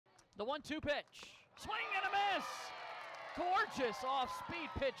The 1-2 pitch. Swing and a miss. Gorgeous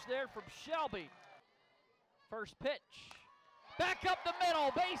off-speed pitch there from Shelby. First pitch. Back up the middle.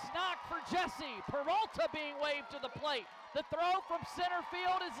 Base knock for Jesse. Peralta being waved to the plate. The throw from center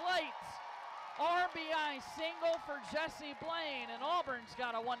field is late. RBI single for Jesse Blaine, and Auburn's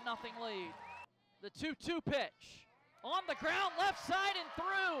got a 1-0 lead. The 2-2 pitch. On the ground, left side and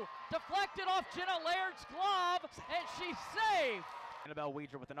through. Deflected off Jenna Laird's glove, and she's safe. Annabelle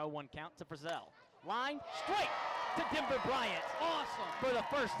Weidrer with an 0-1 count to Frizzell. Line straight to Denver Bryant. Awesome. For the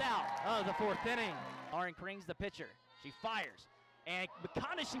first out of the 4th inning. Lauren Krings, the pitcher. She fires. And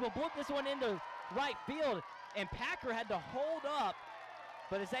McConaughey will bloop this one into right field. And Packer had to hold up,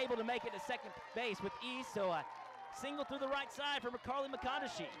 but is able to make it to second base with ease. So a single through the right side for Carly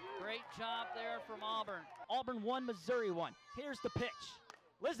McConaughey. Great job there from Auburn. Auburn 1, Missouri 1. Here's the pitch.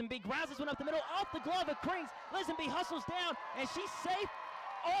 Lisenby grounds this one up the middle, off the glove of Krings. Lisenby hustles down, and she's safe.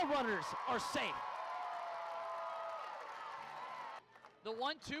 All runners are safe. The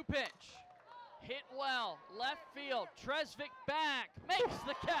 1-2 pitch. Hit well, left field. Tresvik back, makes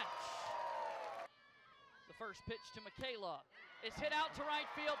the catch. The first pitch to Michaela is hit out to right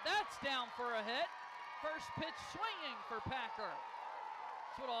field. That's down for a hit. First pitch swinging for Packer.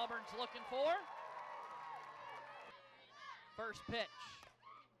 That's what Auburn's looking for. First pitch.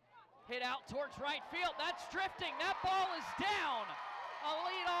 Hit out towards right field. That's drifting. That ball is down. A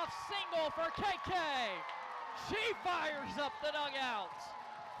leadoff single for KK. She fires up the dugout.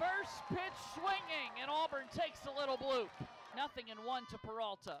 First pitch swinging, and Auburn takes a little bloop. 0-1 to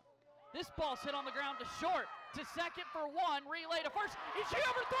Peralta. This ball's hit on the ground to short. To second for 1. Relay to first. And she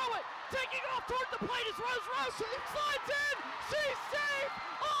overthrew it. Taking off toward the plate is Rose Rose. She slides in. She's safe.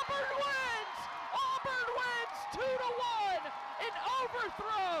 Auburn wins. Auburn wins 2-1. An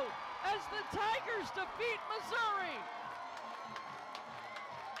overthrow as the Tigers defeat Missouri.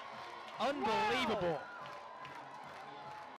 Unbelievable. Wow.